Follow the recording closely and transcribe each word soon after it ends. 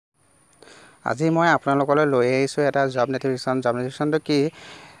আজি মই আপোনালোকলৈ লৈ আহিছোঁ এটা জব নটিফিকেশ্যন। জব নটিফিকেশ্যনটো কি,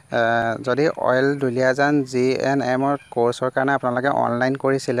 যদি অইল দুলিয়াজান GNM কোৰ্চৰ কাৰণে আপোনালোকে অনলাইন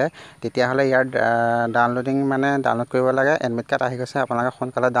কৰিছিলে তেতিয়াহ'লে ইয়াৰ ডাউনলোড কৰিব লাগে। এডমিট কাৰ্ড আহি গৈছে, আপোনালোকে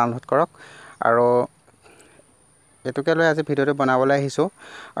সোনকালে ডাউনলোড কৰক। আৰু এইটোকে লৈ আজি ভিডিঅ'টো বনাবলৈ আহিছোঁ।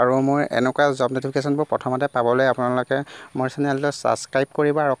 আৰু মোৰ এনেকুৱা জব নটিফিকেশ্যনবোৰ প্ৰথমতে পাবলৈ আপোনালোকে মোৰ চেনেলটো ছাবস্ক্ৰাইব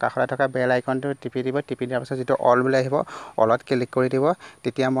কৰিব আৰু কাষতে থকা বেল আইকনটো টিপি দিব। টিপি দিয়াৰ পাছত যিটো অল বুলি আহিব, অলত ক্লিক কৰি দিব।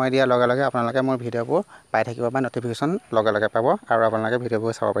 তেতিয়া মই দিয়াৰ লগে লগে আপোনালোকে মোৰ ভিডিঅ'বোৰ পাই থাকিব বা নটিফিকেশ্যন লগে লগে পাব আৰু আপোনালোকে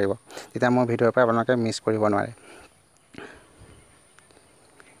ভিডিঅ'বোৰ চাব পাৰিব। তেতিয়া মোৰ ভিডিঅ'ৰ পৰা আপোনালোকে মিছ কৰিব নোৱাৰে।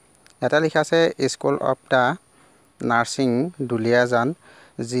 এটা লিখা আছে school of the nursing Duliajan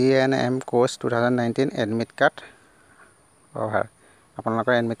GNM course 2019 admit card over.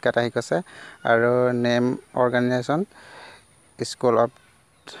 আপোনালোকৰ এডমিট কাৰ্ড আহি গৈছে আৰু name organisation school of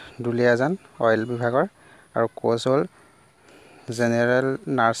Duliajan oil বিভাগৰ, আৰু কোৰ্চ হ'ল general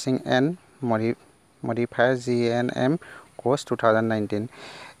nursing and modifier GNM course 2019।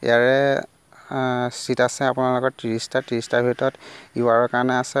 ইয়াৰে চিট আছে আপোনালোকৰ 30টাৰ ভিতৰত URৰ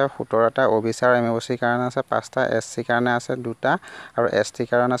কাৰণে আছে 17টা, OBC আৰু MOC কাৰণে আছে 5টা, SC কাৰণে আছে 2টা আৰু ST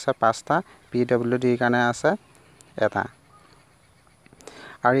কাৰণে আছে 5টা, PWD কাৰণে আছে 1টা।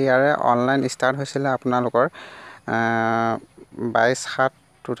 আৰু ইয়াৰে অনলাইন ষ্টাৰ্ট হৈছিলে আপোনালোকৰ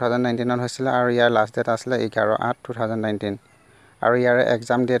 22/7/2019 হৈছিলে আৰু ইয়াৰ লাষ্ট ডেট আছিলে 11/8/2019। আৰু ইয়াৰে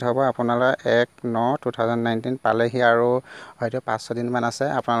এক্সাম ডেট হ'ব আপোনালোকৰ 1/9/2019 পালেহি আৰু হয়তো 5-6 দিনমান আছে।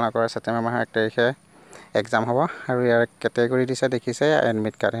 আপোনালোকৰ ছেপ্টেম্বৰ মাহৰ 1 তাৰিখে এক্সাম হ'ব। আৰু ইয়াৰ কেটেগৰী দিছে দেখিছে,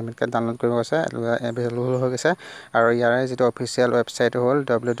 এডমিট কাৰ্ড ডাউনলোড কৰিব গৈছে, এভেইলেবল হৈ গৈছে। আৰু ইয়াৰে যিটো অফিচিয়েল ৱেবছাইট হ'ল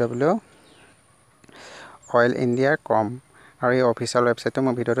www.oilindia.com। আৰু এই অফিচিয়েল ৱেবছাইটটো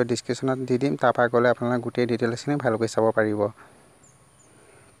মই ভিডিঅ'টো ডিছক্ৰিপশ্যনত দি দিম, তাৰপৰা গ'লে আপোনালোকে গোটেই ডিটেইলছখিনি ভালকৈ চাব পাৰিব।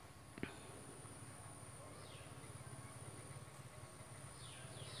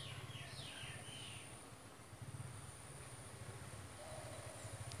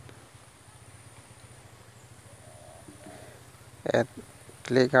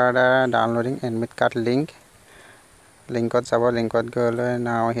 ক্লিক ডাউনলোডিং এডমিট কাৰ্ড লিংকত যাব। লিংকত গ'লৈ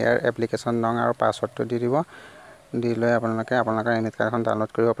নাও হিয়াৰ এপ্লিকেশ্যন নং আৰু পাছৱৰ্ডটো দি দিব। দি লৈ আপোনালোকৰ এডমিট কাৰ্ডখন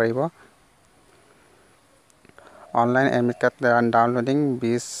ডাউনলোড কৰিব পাৰিব। Online admit card downloading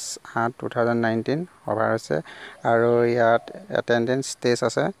 20/8/2019 over হৈছে। আৰু ইয়াত এটেণ্ডেঞ্চ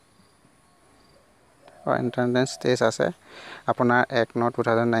টেষ্ট আছে আপোনাৰ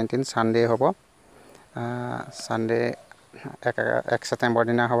 1/9/2019 ছানডে হ'ব। ছানডে 1 ছেপ্টেম্বৰ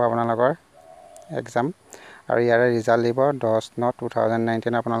দিনা হ'ব আপোনালোকৰ এক্সাম। আৰু ইয়াৰে ৰিজাল্ট দিব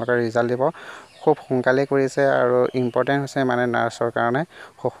 10/9/2019 আপোনালোকৰ ৰিজাল্ট দিব। খুব সোনকালে কৰিছে আৰু ইম্পৰ্টেণ্ট হৈছে মানে নাৰ্ছৰ কাৰণে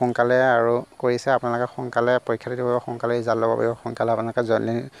খুব সোনকালে আৰু কৰিছে। আপোনালোকে সোনকালে পৰীক্ষা দিব পাৰিব, সোনকালে ৰিজাল্ট ল'ব পাৰিব, সোনকালে আপোনালোকে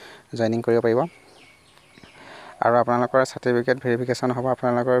জইনিং কৰিব পাৰিব। আৰু আপোনালোকৰ চাৰ্টিফিকেট ভেৰিফিকেশ্যন হ'ব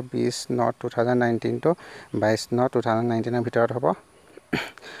আপোনালোকৰ 20/9/2019 to 22/9/2019 ভিতৰত হ'ব।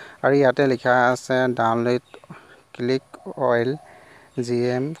 আৰু ইয়াতে লিখা আছে download click oil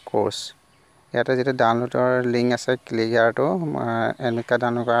GNM course. ইয়াতে যিটো ডাউনলোডৰ লিংক আছে, ক্লিয়াৰটো এডমিট কাৰ্ড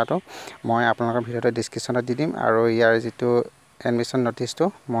ডাউনলোড কৰাটো মই আপোনালোকৰ ভিডিঅ'টো ডিছক্ৰিপশ্যনত দি দিম। আৰু ইয়াৰ যিটো এডমিশ্যন নটিচটো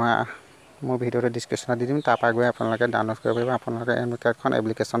মই মোৰ ভিডিঅ'টো ডিছক্ৰিপশ্যনত দি দিম, তাৰপৰা গৈ আপোনালোকে ডাউনলোড কৰিব পাৰিব। আপোনালোকে এডমিট কাৰ্ডখন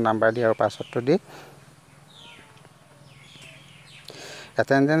এপ্লিকেশ্যন নাম্বাৰ দি আৰু পাছৱৰ্ডটো দি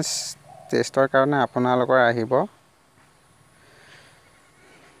এটেণ্ডেঞ্চ টেষ্টৰ কাৰণে আপোনালোকৰ আহিব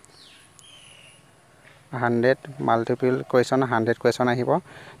 100 মাল্টিপল কুৱেশ্যন 100 কুৱেশ্যন আহিব।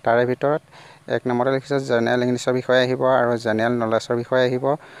 তাৰে ভিতৰত 1 নম্বৰতে লিখিছে জেনেৰেল ইংলিছৰ বিষয়ে আহিব, আৰু জেনেৰেল নলেজৰ বিষয়ে আহিব,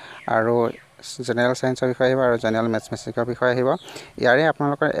 আৰু জেনেৰেল ছায়েন্সৰ বিষয়ে আহিব, আৰু জেনেৰেল মেথমেটিক্সৰ বিষয়ে আহিব। ইয়াৰে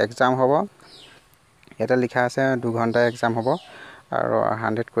আপোনালোকৰ এক্সাম হ'ব, ইয়াতে লিখা আছে 2 ঘণ্টা এক্সাম হ'ব আৰু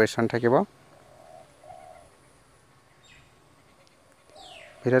 100 কুৱেশ্যন থাকিব।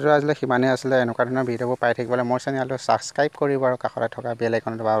 ভিডিঅ'টো আজিলৈ সিমানেই আছিলে। এনেকুৱা ধৰণৰ ভিডিঅ'বোৰ পাই থাকিবলৈ মোৰ চেনেলটো ছাবস্ক্ৰাইব কৰিব আৰু কাষতে থকা বেল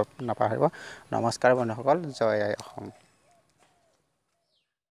আইকনটো নাপাহৰিব। নমস্কাৰ বন্ধুসকল, জয় আই অসম।